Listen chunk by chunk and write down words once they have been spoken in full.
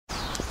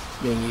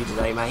Me and you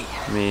today, mate.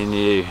 Me and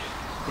you.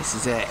 This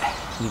is it.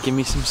 Can you give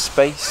me some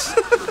space?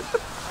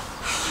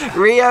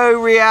 Rio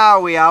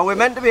Real we are. We're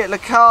meant to be at La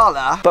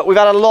Cala, but we've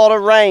had a lot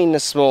of rain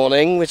this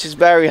morning, which is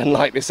very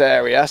unlike this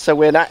area. So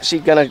we're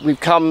actually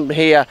we've come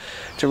here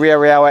to Rio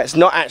Real where it's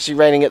not actually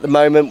raining at the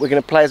moment. We're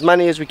gonna play as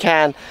many as we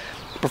can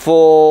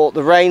before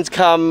the rains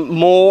come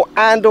more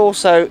and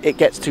also it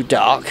gets too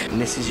dark. And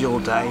this is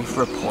your day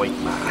for a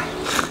point, Matt.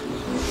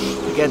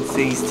 Against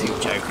these two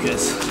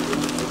jokers.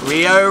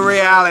 Rio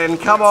Real,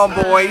 come on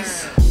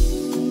boys.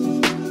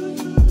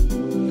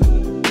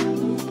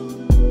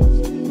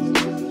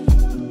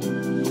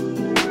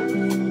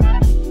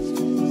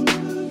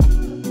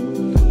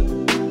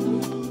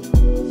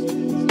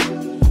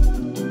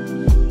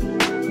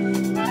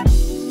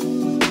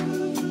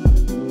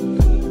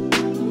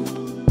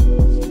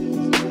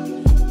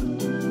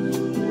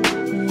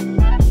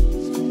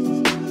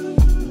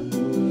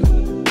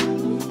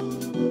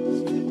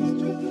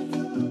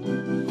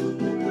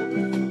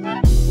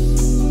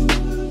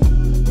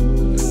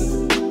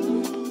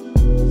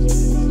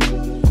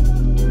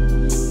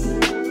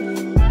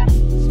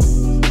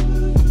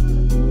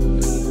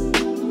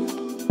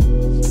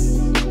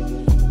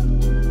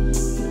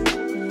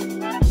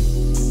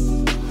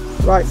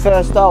 Right,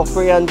 first hole,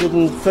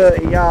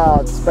 330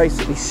 yards,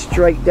 basically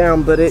straight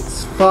down, but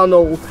it's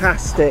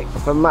funnel-tastic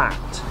for Matt.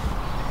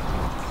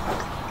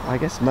 I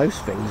guess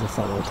most things are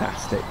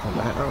funnel-tastic for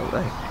Matt, aren't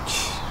they?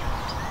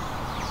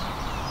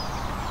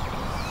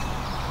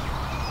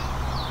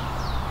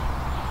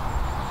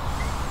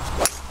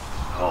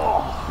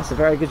 Oh, that's a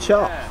very good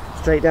shot.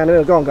 Straight down the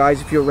middle. Go on,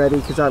 guys, if you're ready,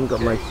 because I haven't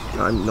got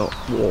I'm not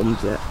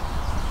warmed yet.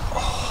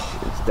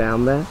 It's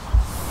down there.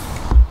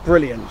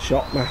 Brilliant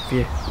shot,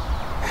 Matthew.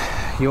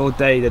 Your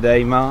day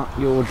today, Mark.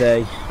 Your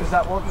day.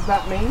 What does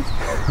that mean?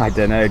 I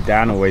don't know.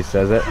 Dan always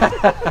says it.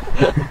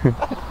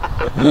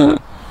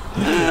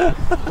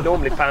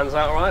 Normally pans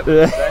out right,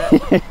 but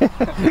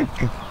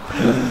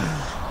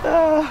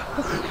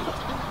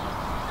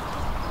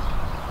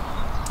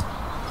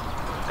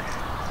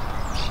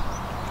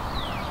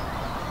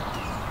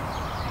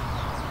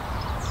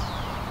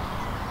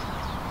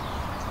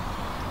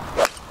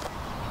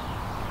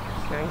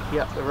Skanky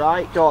up the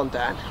right. Go on,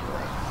 Dan.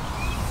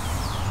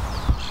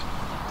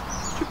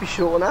 Should be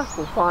short enough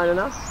or fine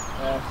enough.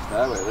 yeah,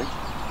 there really.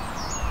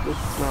 Good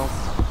smell.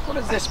 What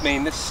does this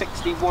mean? This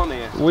 61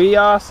 here. We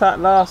asked that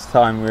last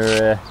time we were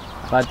here.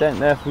 I don't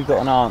know if we got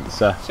an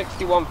answer.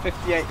 61,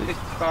 58,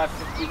 55,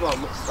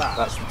 51. What's that?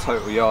 That's the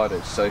total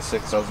yardage, so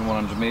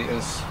 6,100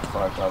 metres,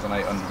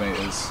 5,800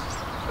 metres.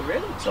 Oh,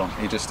 really? So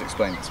he just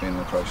explained it to me in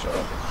the pro shot.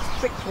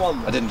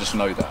 6-1. I didn't just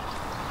know that.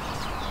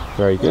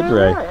 Very good,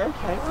 Ray. Right,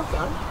 okay, well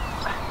done.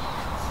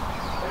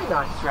 Very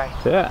nice, Ray.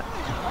 Yeah.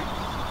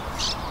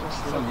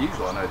 It's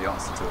unusual, I know the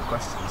answer to a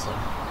question, so.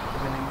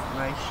 Given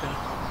information.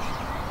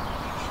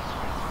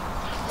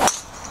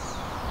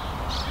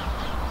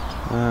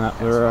 And up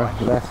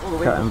the left,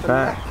 cutting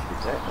back.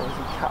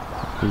 Cut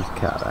that. He's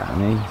cut that,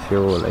 hasn't he?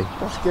 Surely.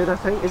 That's good, I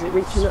think. Is it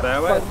reaching at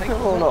Fairway, I front think,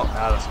 or not?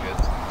 Ah, that's good.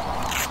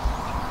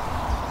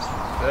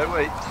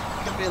 Fairway.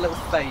 Could be a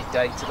little fade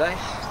day today.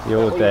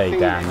 Your what day, you're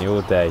Dan. feeling?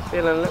 Your day.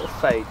 Feeling a little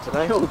fade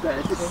today. Your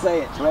day, just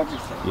say it to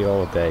everything.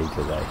 Your day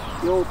today.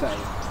 Your day.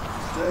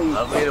 There you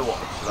Lovely go. to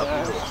watch,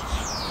 lovely to watch.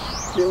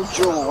 Little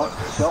jaw,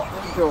 shot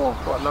and jaw.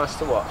 Quite nice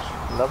to watch.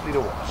 Lovely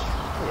to watch.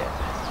 Yeah.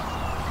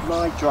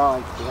 My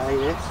drive today,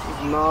 this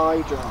is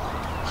my drive.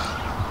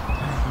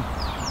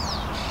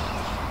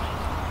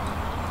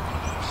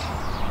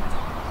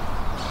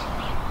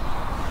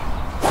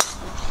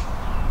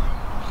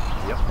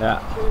 Yeah.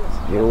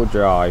 Your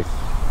drive.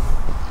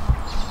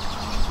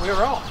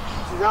 We're off.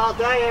 This is our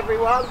day,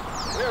 everyone.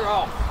 We're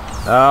off.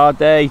 Our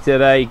day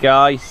today,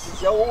 guys.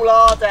 It's all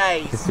our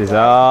days. This is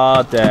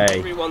our day.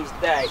 Everyone's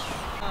day.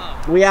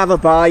 We have a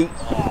bite.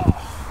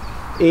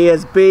 He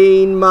has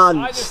been I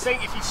munched. just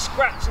think if you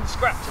scratch and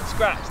scratch and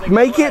scratch, they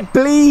Make go it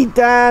bleed,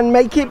 Dan.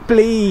 Make it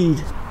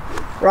bleed.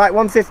 Right,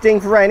 115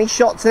 for Ray. Any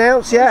shots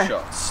announced? Yeah.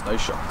 No shots, no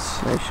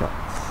shots. No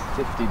shots.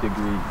 50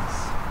 degrees.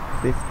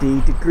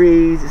 50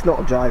 degrees. It's not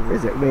a driver,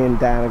 is it? Me and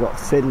Dan have got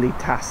fiddly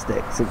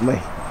tastics, haven't we?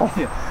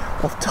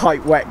 Off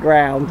tight, wet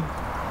ground.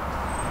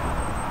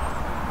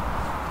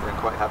 I'm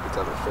quite happy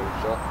to have a full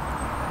shot.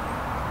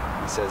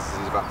 He says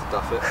he's about to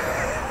duff it.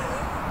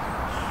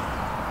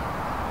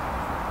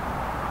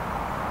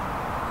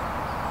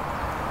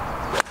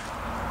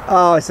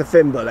 Oh, it's a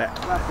fin bullet.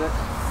 That's it.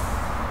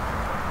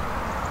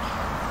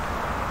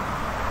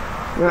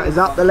 Right, is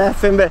up the left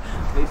fin bullet.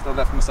 At least I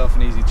left myself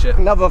an easy chip.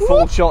 Another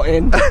full shot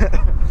in.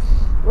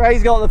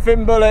 Ray's got the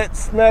fin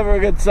bullets. Never a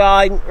good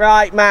sign.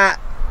 Right, Matt.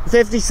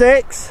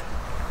 56.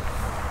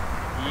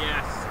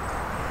 Yes.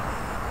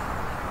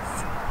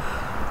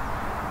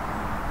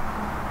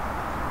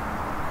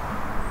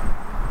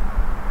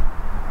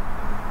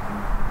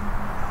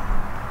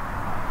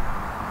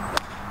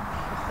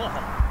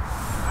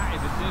 That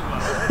is a good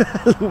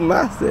one.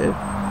 Massive.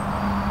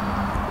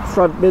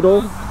 Front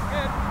middle.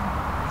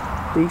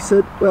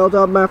 Decent. Well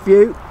done,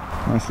 Matthew.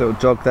 Nice little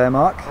jog there,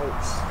 Mark.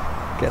 Thanks.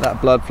 Get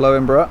that blood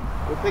flowing, bro.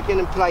 Good Picking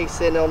and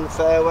placing on the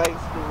fairways.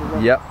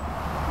 Yep.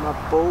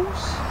 My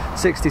balls.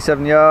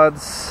 67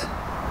 yards.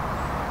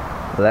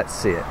 Let's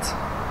see it.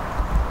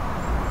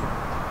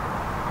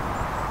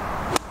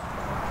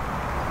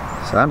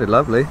 Sounded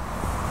lovely.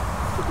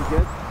 Should be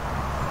good.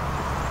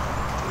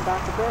 Come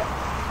back a bit.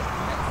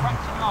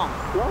 Fraction long.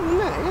 Long,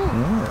 isn't it? Yeah.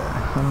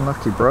 Yeah,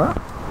 unlucky, bro.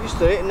 Used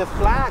to hitting the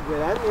flag with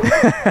them, you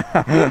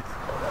know?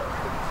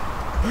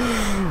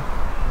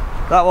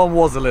 That one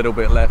was a little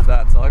bit left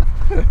that time.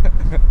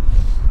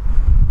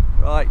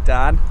 Right,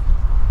 Dan.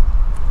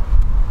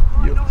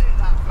 Might not hit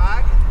that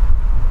flag.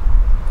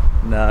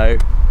 No,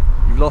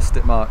 you've lost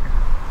it, Mark.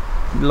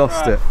 You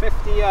lost it.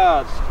 50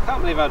 yards.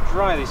 Can't believe how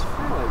dry these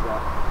fairways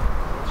are.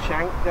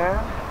 Shank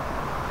down.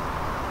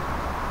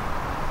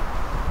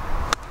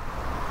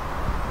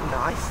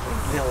 Nicely,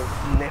 little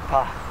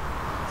nipper.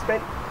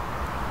 Spent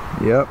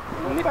Yep.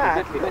 not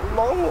bad.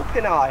 Long or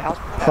pin eye?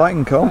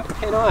 Fighting comp.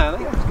 Pin eye, I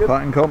think. That's good.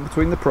 Fighting comp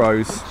between the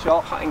pros.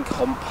 Shot putting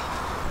comp.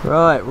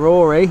 Right,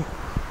 Rory.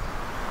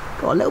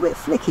 Got a little bit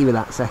flicky with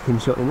that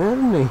second shot in there,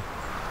 didn't he?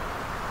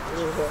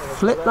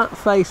 Flip that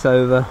face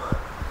over.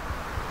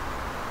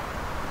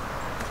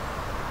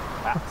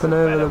 Up and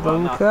over the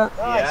bunker.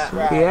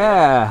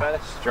 Yeah. Better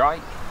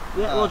strike.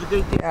 Yeah, it was a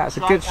good. Yeah, it's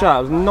a good shot.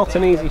 It was not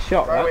an easy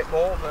shot. Throw That. it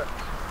more, but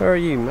Where are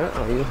you, Matt?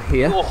 Oh, you're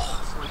here. Oh.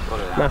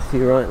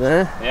 Matthew right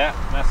there. Yeah,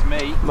 that's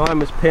me. Mine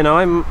was pin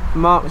eye.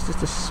 Mark was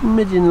just a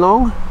smidgen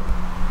long.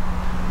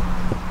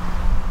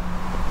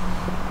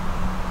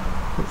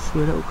 Let's see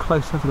a little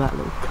close up of that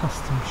little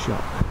custom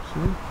shot.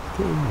 Actually,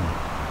 get in there.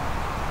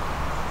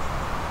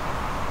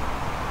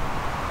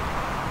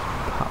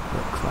 Putt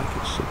looks like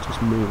it should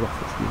just move off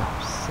its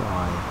left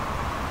side.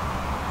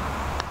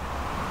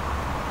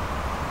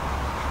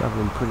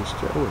 Travelling pretty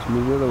straight. Oh, it's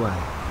moving the other way.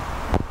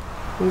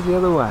 Move the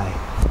other way.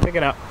 Pick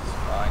it up.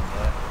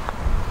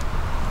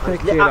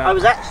 yeah, I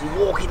was actually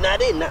walking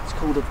that in. That's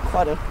called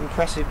quite an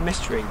impressive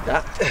misread,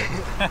 that.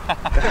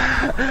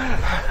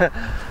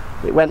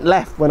 It went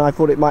left when I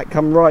thought it might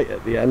come right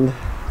at the end.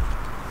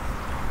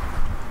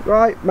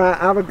 Right, Matt,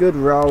 have a good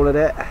roll at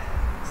it.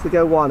 Let's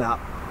go one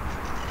up.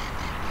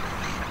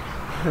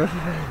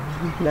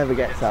 Never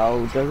gets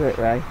old, does it,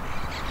 Ray?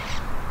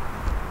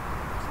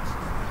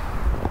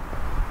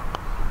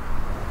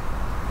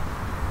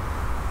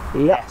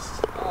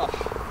 Yes.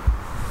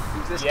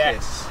 Who's this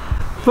Yes.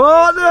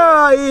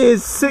 Partner, he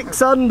is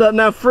 6 under,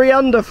 now 3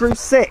 under through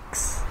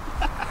 6.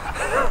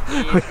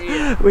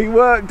 We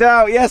worked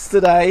out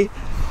yesterday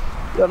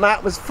that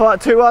Matt was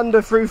 2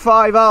 under through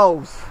 5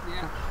 holes.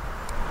 Yeah.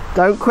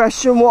 Don't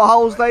question what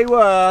holes they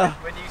were.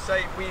 When you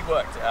say we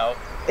worked it out,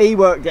 He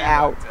worked it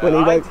out when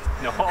he woke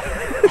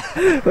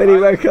when he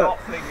woke up.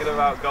 thinking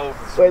about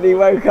golf. When he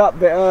woke up a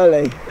bit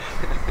early.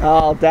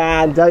 Oh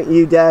Dan, don't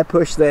you dare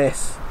push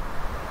this.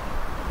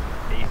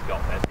 He's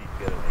got this,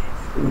 he's good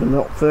at these.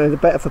 Not for the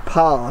better for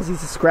pars.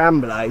 He's a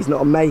scrambler. He's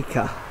not a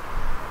maker.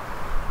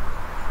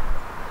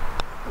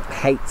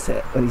 Hates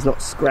it when he's not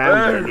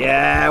scrambling.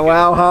 Yeah,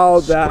 well,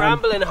 hold on.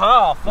 Scramble in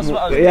half. That's what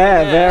I was doing.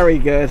 Yeah, there. very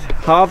good.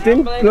 Halved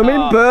in Scrambling blooming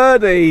half.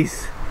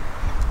 birdies.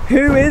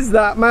 Who is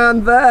that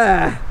man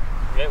there?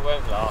 It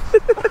won't last.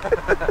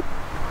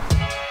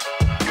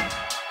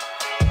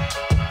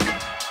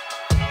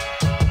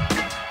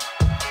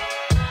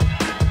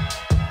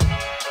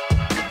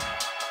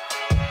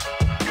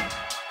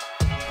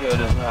 Good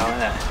as well,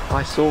 yeah.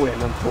 I saw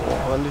him and thought, oh,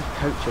 I wonder if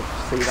coach will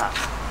see that.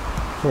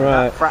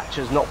 Right. That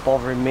fracture's not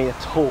bothering me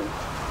at all.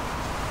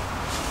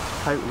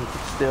 Hoping he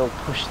could still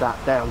push that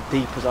down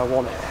deep as I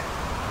want it.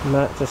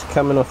 Matt just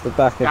coming off the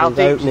back of How his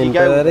deep did opening you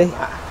go with birdie. it,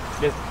 Matt?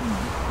 Just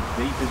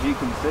deep as you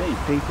can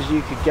see. Deep as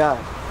you could go.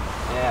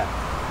 Yeah.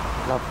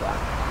 Love that.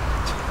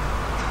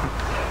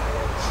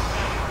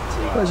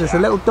 What's this, a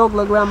little dog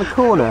leg round the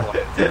corner?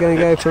 You're going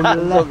to go from I've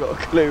not left. got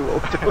a clue what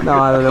we're talking No,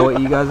 I don't know what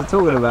you guys are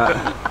talking about.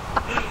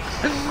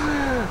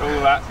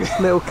 All that.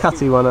 Little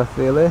cutty one, I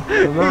feel here. from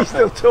Are you that.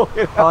 still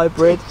talking about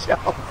Hybrid.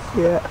 Charles?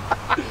 Yeah.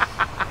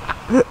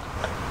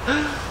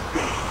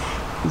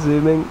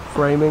 Zooming,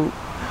 framing.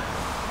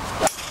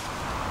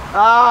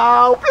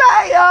 Oh,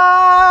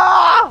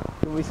 player!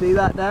 Can we see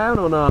that down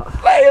or not?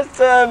 Players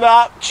turn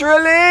up.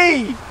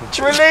 Tralee!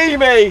 Tralee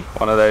me!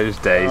 One of those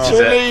days, is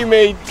it? Tralee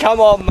me. Come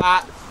on,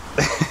 Matt.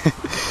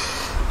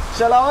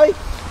 Shall I?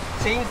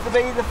 Seems to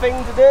be the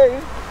thing to do.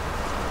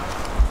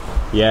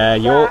 Yeah,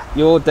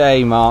 your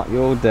day, Mark,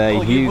 your day.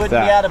 Or you Use wouldn't be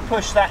that. able to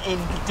push that in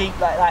deep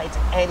like that into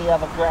any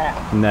other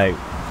ground. No,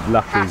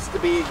 lucky Has to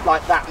be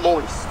like that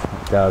moist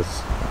it does.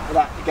 for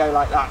that to go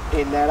like that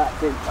in there, that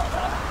deep like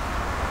that.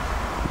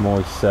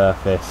 Moist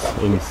surface,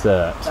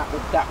 insert.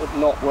 That would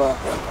not work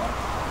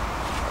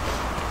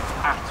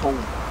at all.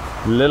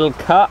 Little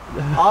cut.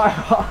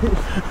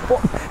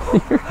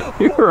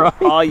 You're right.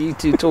 What are you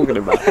two talking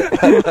about?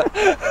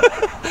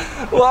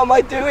 What am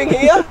I doing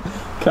here?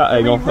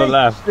 Cutting off the reach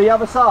left. the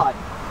other side?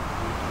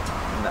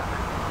 No.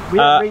 We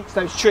don't reach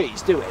those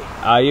trees, do we?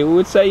 I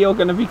would say you're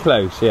going to be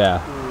close, yeah.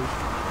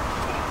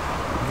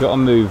 You've got to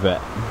move it.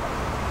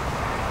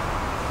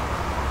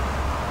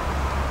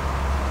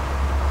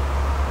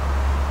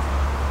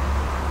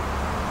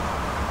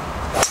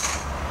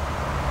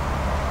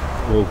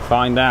 We'll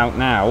find out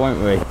now, won't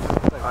we?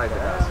 I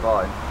think that's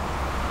fine.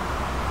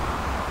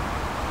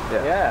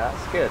 Yeah,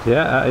 that's good.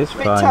 Yeah, that is A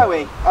bit fine.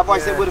 toey,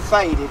 otherwise it would have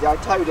faded. I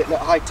towed it at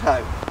high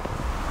toe.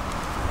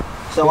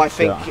 So I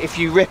think shot. if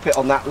you rip it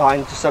on that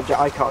line to subject,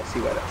 I can't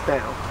see where that's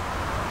down.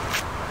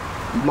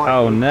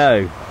 Oh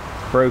no,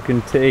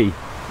 broken tee.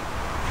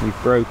 You've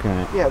broken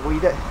it. Yeah, well you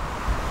don't.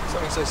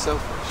 Something so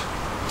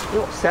selfish.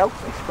 You're not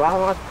selfish,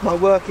 but my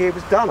work here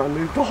was done. I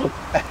moved on.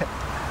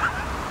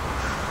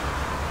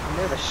 You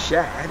never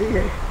share, do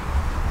you?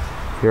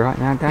 You right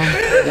now,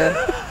 Dan?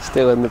 Yeah.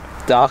 Still in the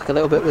dark a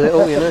little bit with it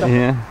all, you know.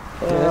 Yeah.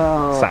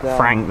 Oh, It's that damn.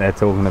 Frank they're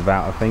talking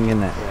about, I think,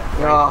 isn't it?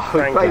 Oh, we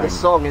Frank played a Gang.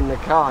 song in the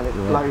car and it's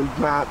Yeah. blown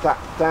that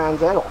Dan's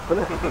head off,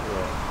 isn't it?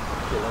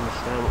 You'll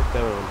understand what's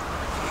going on.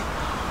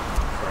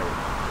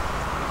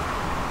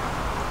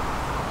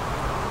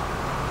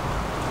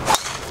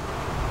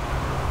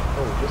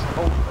 Oh, just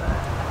hold there.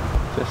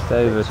 Just Too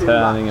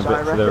overturning much, a I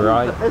bit to the reckon.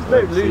 right. There's no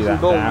Don't see losing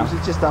that balls, down.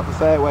 it's just up the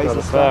fairways Got and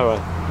a stuff. fairway.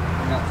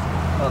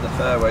 Not the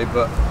fairway,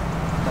 but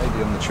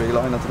maybe on the tree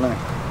line, I don't know.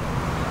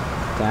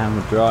 Down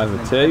the driver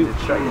too.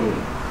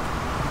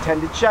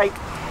 Intended shape.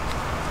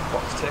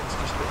 Box ticks,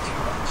 just a bit too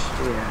much.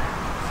 Yeah.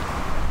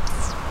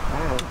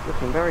 Wow, he's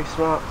looking very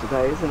smart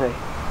today, isn't he?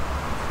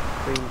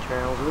 Green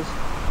trousers.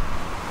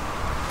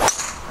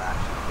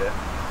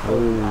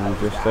 Oh,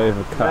 just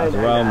overcut as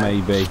well,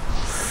 maybe.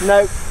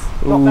 No,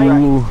 not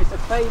Ooh, great. It's a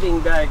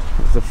fading day.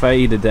 it's a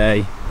fader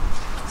day.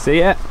 See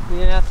it?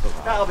 Yeah.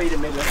 That'll be the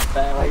middle of the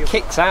fairway. It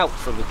kicks out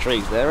from the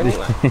trees there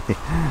anyway.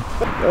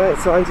 Right,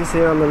 so I'm just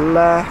here on the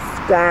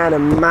left. Dan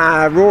and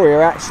Rory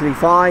are actually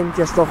fine,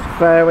 just off the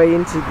fairway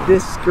into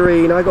this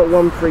green. I got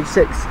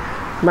 136.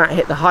 Matt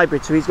hit the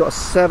hybrid, so he's got a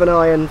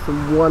 7-iron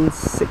from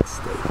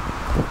 160.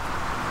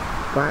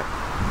 Back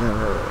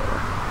there.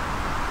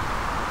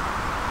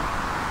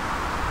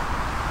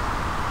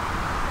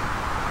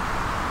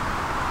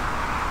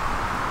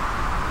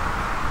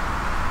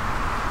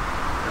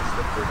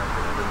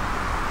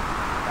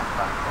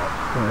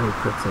 Very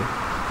pretty.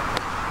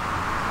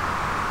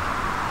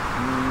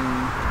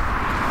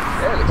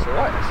 Yeah, it looks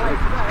alright actually.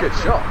 Good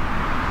shot.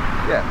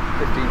 Yeah,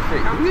 15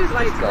 feet. Who's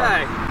late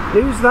today?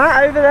 Who's that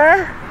over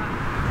there?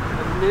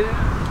 A new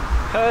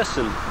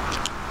person.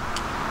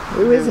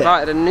 Who We is it?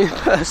 invited a new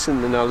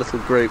person in our little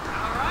group.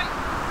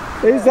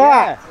 Who's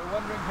that? We're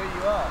wondering who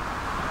you are.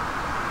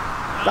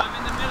 I'm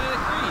in the middle of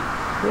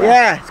the green.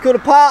 Yeah, he's called a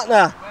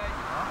partner.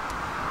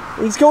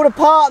 He's called a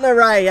partner,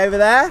 Ray, over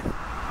there. Good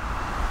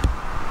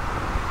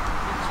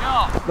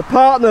shot. The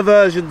partner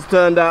version's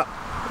turned up.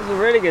 It was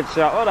a really good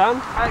shot. Well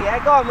done. Oh yeah,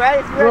 go on, Ray.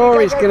 If you're ready,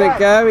 Rory's gonna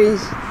go. go.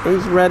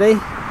 He's ready.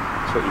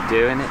 That's what you're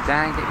doing it,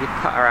 Dan. Get your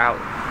putter out.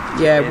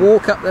 Yeah, Yeah.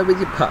 walk up there with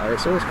your putter.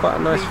 It's always quite a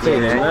nice PGA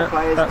feeling. Tour That.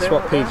 players That's do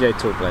what it, PGA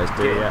Tour players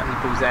do. Yeah.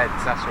 People's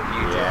heads. That's what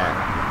you do. Yeah.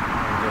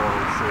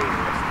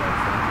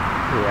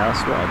 Yeah,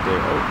 that's what I do.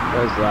 Oh,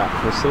 where's that?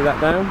 Can you see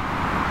that down?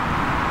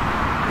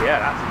 Yeah,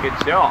 that's a good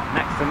shot.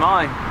 Next to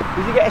mine.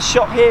 Did you get a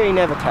shot here? He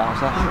never tells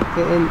us.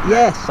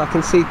 Yes, I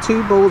can see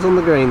 2 balls on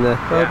the green there.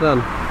 Well Yeah.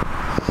 done.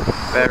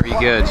 Very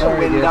good. There's a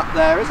wind up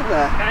there, isn't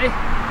there? Okay,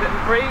 bit of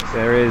a breeze.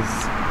 There is.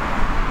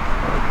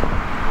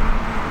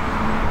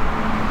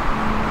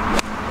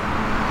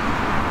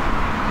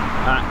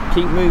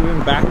 Keep moving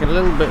back a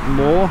little bit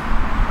more.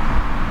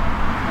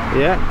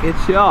 Yeah, good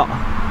shot.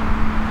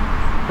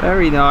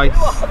 Very nice.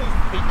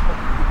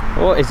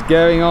 What is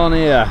going on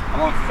here?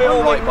 I'm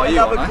right by you,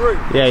 aren't I? group.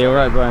 Yeah, you're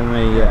right by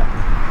me, yeah.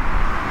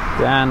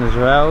 Dan as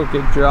well,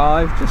 good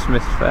drive. Just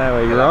missed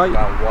fairway Yeah, right.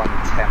 About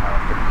 110, I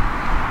reckon.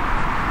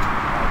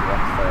 Maybe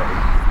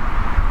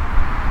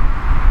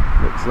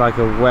 130. Looks like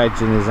a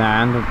wedge in his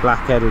hand, a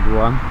black-headed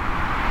one.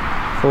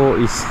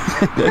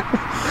 46.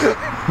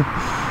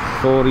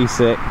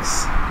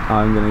 46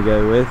 I'm going to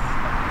go with.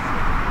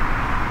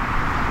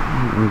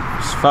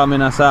 It's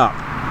thumbing us up.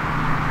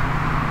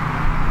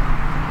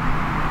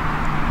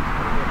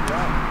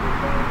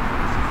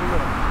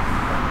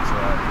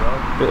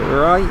 Bit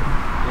right.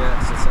 Yeah,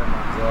 it's the same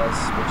amount as ours,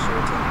 a bit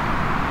shorter.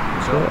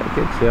 Yeah,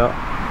 good shot.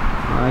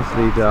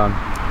 Nicely done.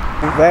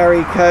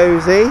 Very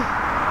cosy.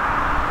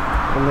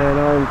 And then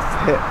I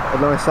hit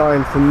a nice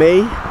iron for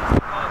me.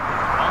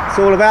 It's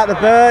all about the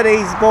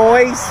birdies,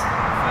 boys.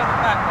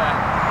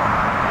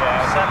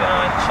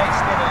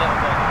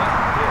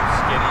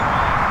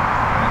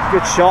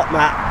 Good shot,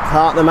 Matt.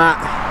 Partner,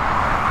 Matt.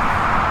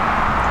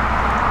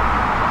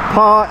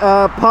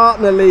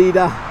 Partner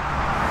leader.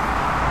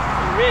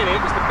 Really,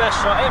 it was the best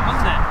shot in,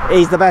 wasn't it?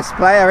 He's the best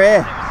player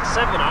here. It was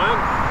the 7-iron.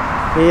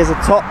 He is a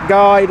top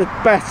guy, the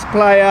best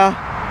player.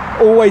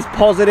 Always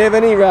positive,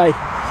 isn't he, Ray? He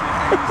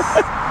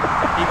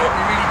got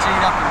me really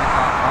G'd up in the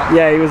car park.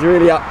 Yeah, he was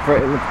really up for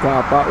it in the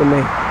car park, wasn't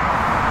he?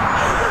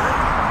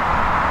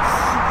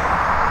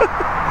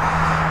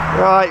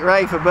 Right,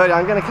 Ray for birdie.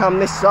 I'm going to come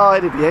this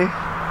side of you.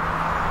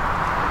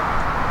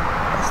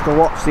 Just to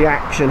watch the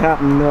action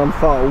happen and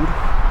unfold.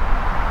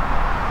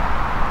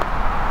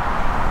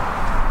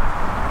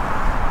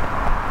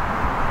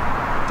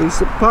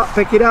 Decent putt,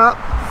 pick it up.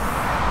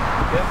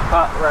 Good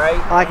putt, Ray.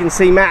 I can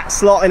see Matt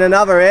slotting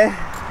another here.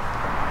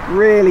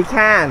 Really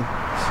can.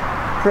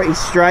 Pretty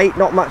straight,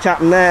 not much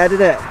happened there, did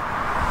it?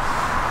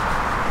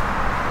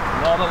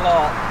 Not a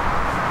lot.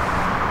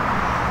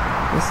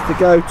 This is to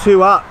go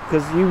 2 up,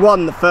 because you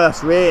won the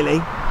first, really.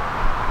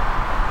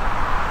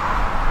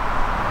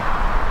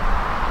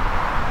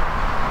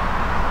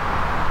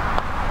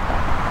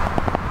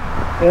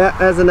 Yeah,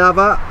 there's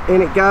another.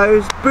 In it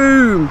goes.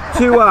 Boom!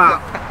 2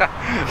 up.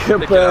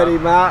 Good birdie,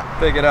 Matt.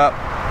 Pick it up.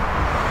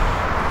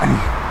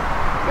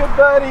 Good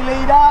birdie,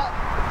 leader.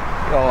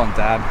 Go on,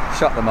 Dad.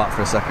 Shut them up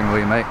for a second, will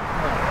you, mate?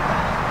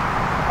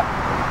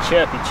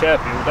 Chirpy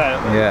all day.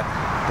 Yeah.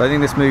 Don't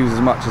think this moves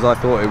as much as I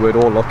thought it would,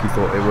 or Lockey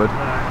thought it would.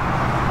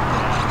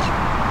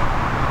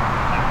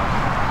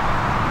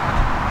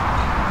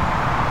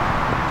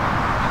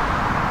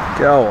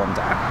 Go on,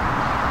 Dad.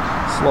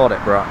 Slot it,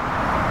 bruh.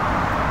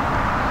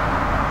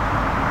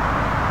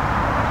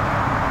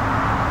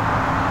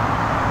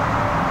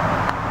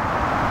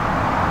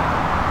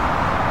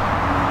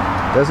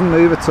 Doesn't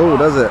move at all,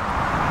 does it?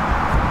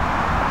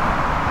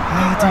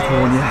 I did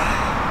warn you.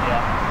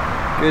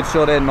 Yeah. Good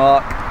shot in,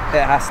 Mark.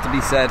 It has to be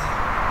said.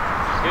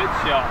 Good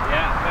shot,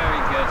 yeah,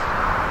 very good.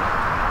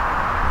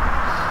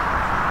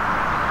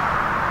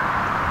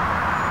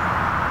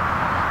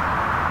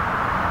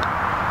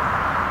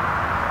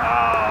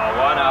 Oh,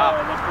 1 up.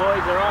 The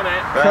boys are on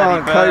it.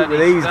 Can't cope with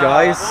these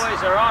guys. The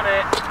boys are on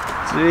it.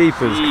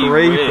 Jeepers Gee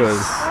creepers.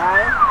 whiz.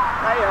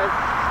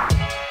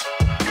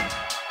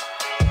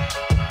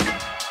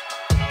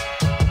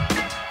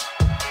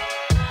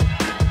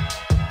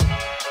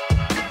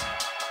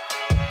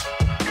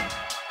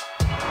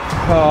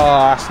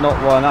 Oh, that's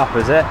not 1 up,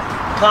 is it?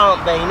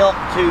 Can't be, not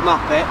 2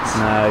 Muppets.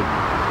 No.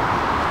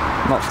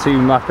 Not 2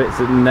 Muppets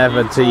that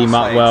never team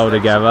up well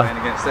together. Playing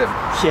against him.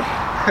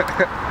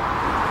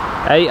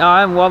 Yeah. 8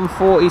 iron,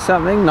 140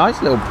 something.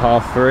 Nice little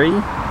par 3.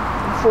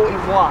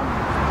 41.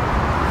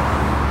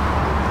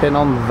 Pin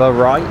on the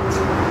right.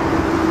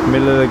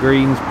 Middle of the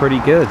green's pretty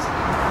good.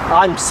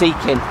 I'm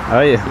seeking.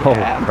 Oh yeah.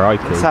 Yeah. Oh,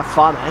 crikey. Let's have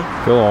fun, eh?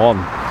 Go on.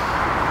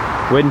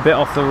 Wind bit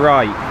off the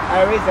right.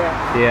 Oh, is it?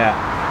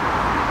 Yeah.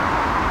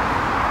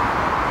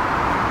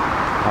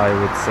 I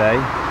would say.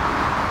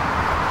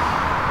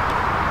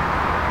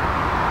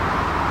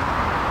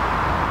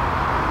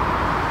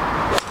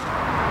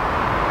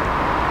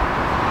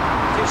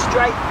 Too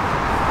straight.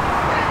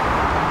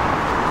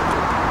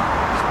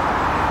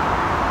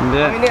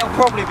 Yeah. I mean, it'll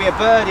probably be a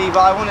birdie, but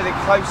I wanted it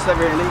closer,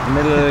 really.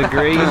 Middle of the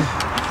green.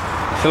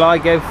 Shall I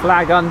go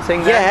flag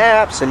hunting then?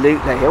 Yeah,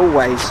 absolutely.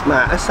 Always,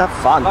 Matt. Let's have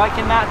fun.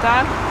 Liking that,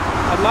 Dan?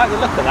 I'd like the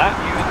look of that.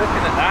 You were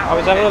looking at that. I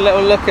was having a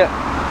little look at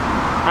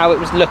how it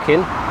was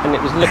looking, and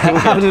it was looking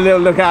Having a little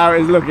look at how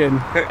it's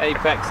looking.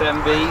 Apex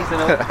MBs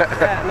and all.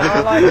 Yeah, no, I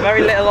like it.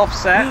 Very little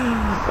offset.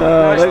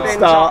 Let's thin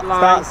start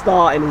top line.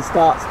 starting and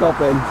start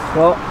stopping.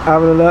 Well,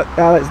 having a look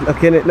how it's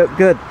looking. It looked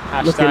good.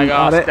 Looking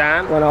Ask at it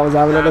Dan. when I was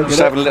having a look Just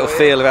at having a little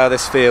feel of how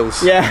this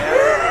feels. it. Yeah,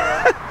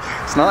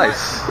 It's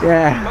nice.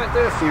 yeah. Might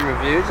do a few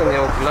reviews on the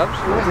old gloves.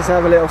 Just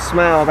have a little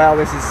smell of how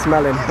this is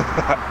smelling.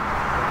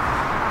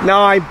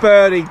 9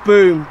 birdie,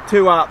 boom,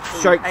 2 up,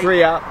 stroke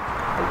 3 up. 8,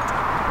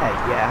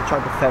 yeah, I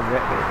tried to feather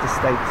it, but it just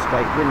stayed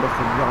straight. Wind off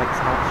the right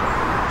side.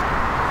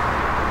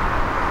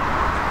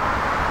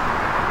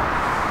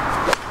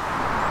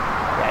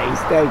 Yeah,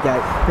 there you go.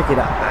 Pick it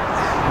up, Max.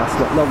 That's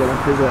not long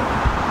enough, is it?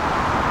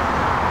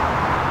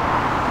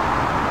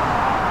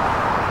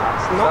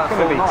 It's not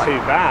going to be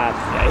too bad.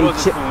 Yeah, It was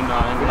a full 9.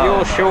 With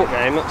your short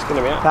game, that's going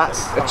to be up.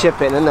 That's a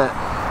chip in, isn't it?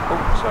 Oh,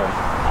 sorry.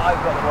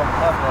 I've got the wrong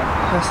club one.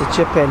 That's a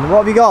chip in.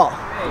 What have you got?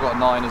 I've got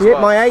 9 as You hit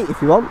well. my 8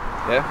 if you want.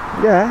 Yeah?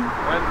 Yeah.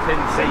 One pin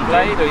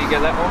blade, or you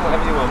get that one,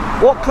 whatever you want.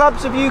 What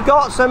clubs have you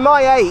got? So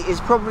my 8 is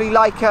probably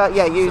like yeah,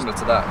 used. Similar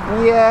to that.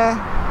 Yeah.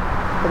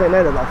 I don't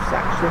know the lofts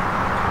actually.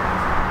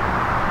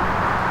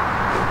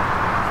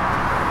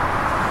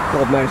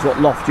 God knows what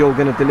loft you're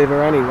going to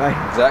deliver anyway.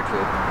 Exactly.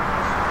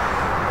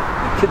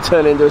 Could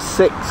turn into a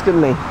 6,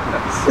 couldn't he?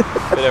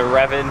 Bit of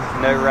revving,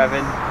 no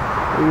revving.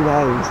 Who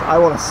knows? I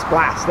want a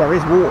splash. There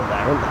is water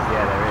there, isn't there?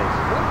 Yeah, there is.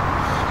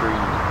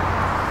 Stream.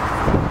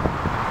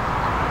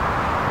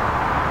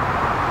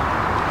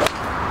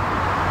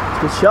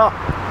 Good shot.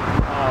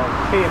 Oh,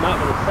 tee him up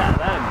with a set of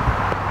them.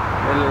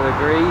 Middle of the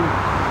green.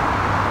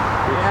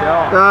 Good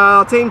shot.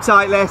 Oh, team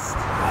tight list.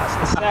 That's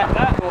the set.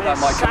 That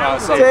might come out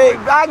at some Team,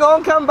 hang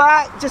on, come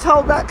back. Just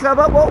hold that club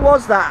up. What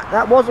was that?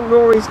 That wasn't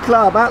Rory's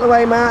club. Out the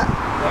way, Matt.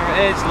 There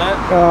it is, look.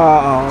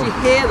 Oh. Did you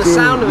hear the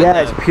sound of it? Yeah,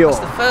 though? it's pure. That's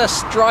the first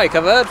strike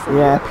I've heard from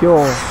Yeah,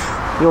 pure.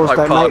 Yours Like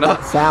don't partner. make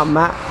that sound,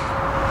 Matt.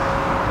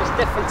 It's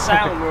different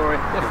sound, Rory.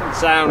 Different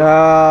sound.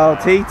 Oh,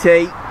 TT.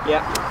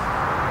 Yeah.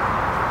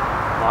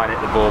 Mine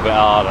hit the ball a bit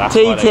harder. That's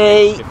why TT.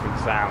 they make a different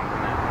sound,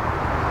 isn't it?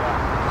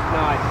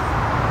 Nice.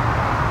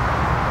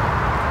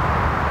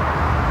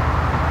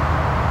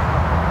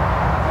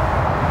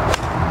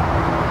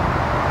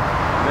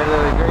 Middle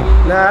of the green.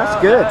 No, that's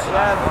good.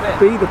 Yeah,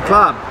 Be the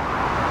club.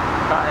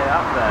 cut it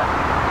up there.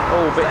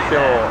 Oh, a bit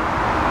short.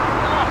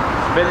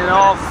 Spinning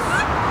off.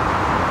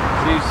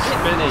 Too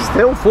spinny.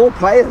 Still 4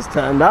 players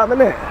turned up,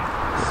 isn't it?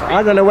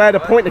 I don't know where to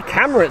point the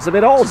camera. It's a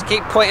bit odd. Just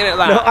keep pointing at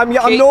that. No,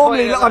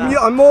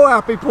 I'm more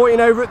happy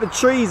pointing over at the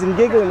trees and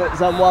giggling at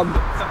someone.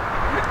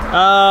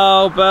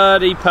 Oh,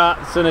 birdie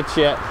putts and a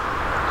chip.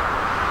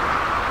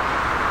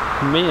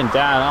 Me and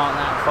Dan aren't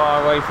that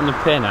far away from the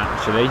pin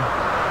actually.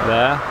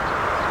 There.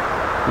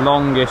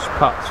 Longish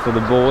putts for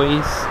the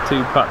boys.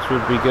 2 putts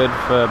would be good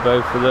for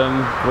both of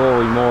them.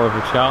 Rory more of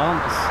a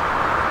chance.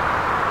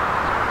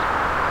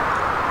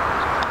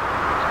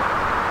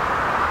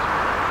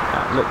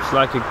 That looks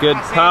like a good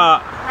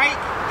putt.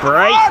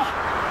 Break.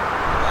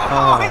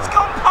 Oh, it's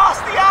gone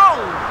past the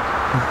hole.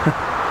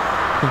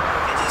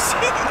 Did you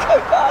see it go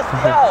past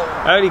the hole?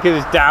 Only because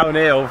it's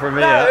downhill from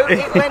here. No,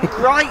 it went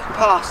right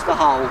past the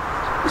hole,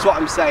 is what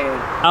I'm saying.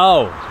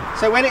 Oh.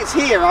 So when it's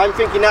here, I'm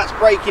thinking that's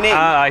breaking in.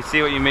 I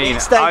see what you mean.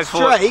 It stayed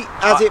straight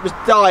as it was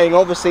dying,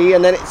 obviously,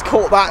 and then it's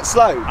caught that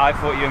slope. I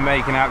thought you were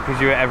making out because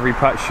you were every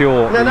putt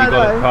short. No, you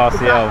got it past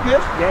the hole.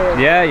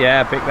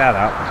 Yeah, pick that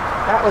up.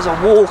 That was a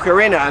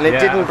walker in it, and it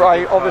didn't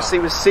break. Obviously,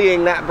 was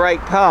seeing that break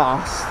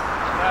past.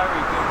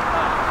 Very good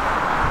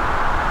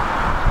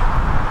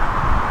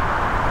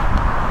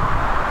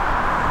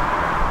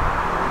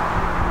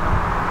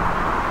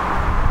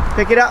putt.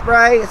 Pick it up,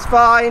 Ray. It's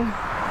fine.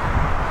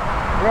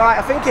 Right,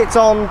 I think it's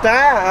on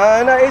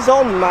down. No, it's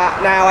on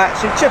Matt now,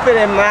 actually. Chip it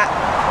in, Matt.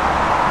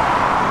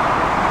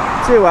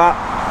 2 up.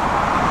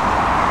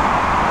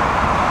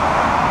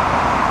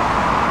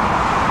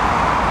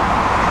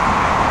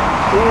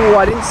 Ooh,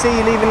 I didn't see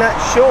you leaving that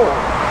short.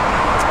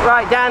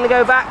 Right, Dan, to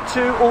go back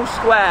to all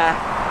square.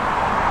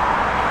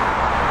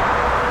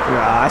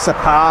 Yeah, it's a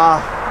par.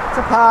 It's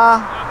a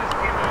par.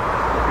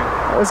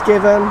 That was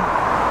given.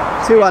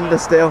 2 under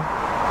still.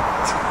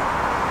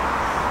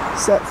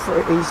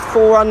 He's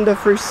 4 under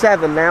through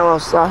 7 now, I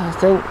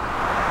think.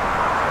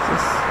 It's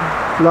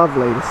just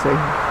lovely to see.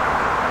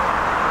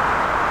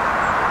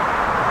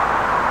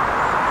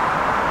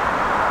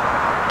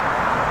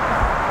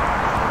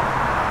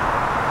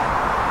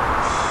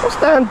 What's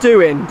Dan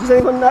doing? Does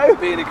anyone know?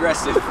 Being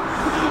aggressive.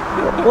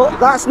 Well,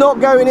 that's not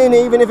going in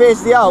even if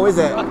it's the hole, is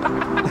it?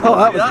 Oh,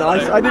 that was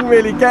nice. I didn't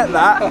really get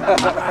that.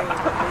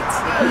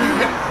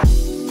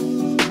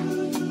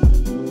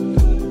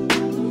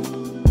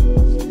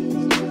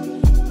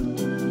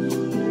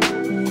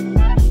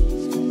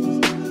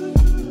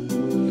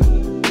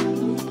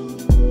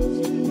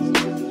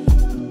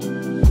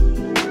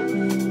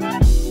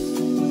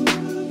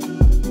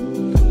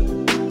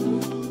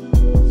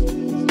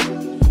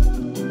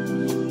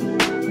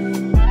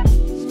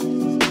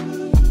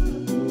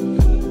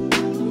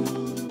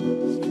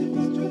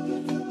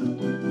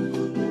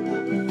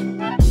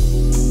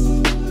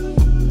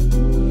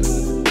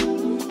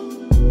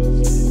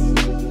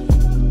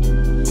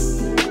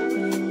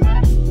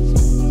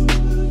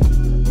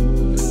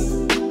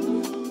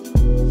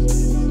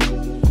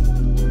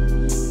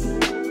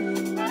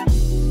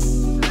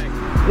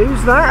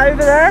 Who's that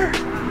over there? A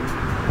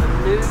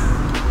new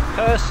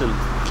person.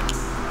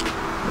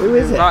 Who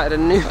is it? Invited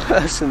a new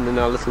person in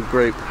our little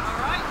group.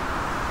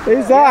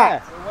 Who's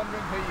that? We're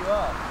wondering who you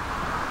are.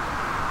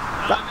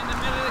 I'm in the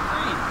middle of the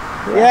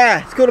green.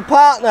 Yeah, it's called a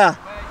partner.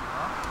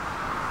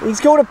 He's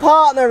called a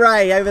partner,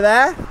 Ray, over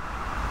there. Good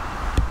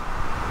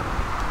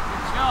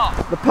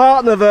shot. The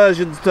partner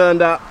version's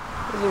turned up.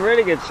 This is a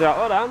really good shot.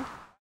 Well done.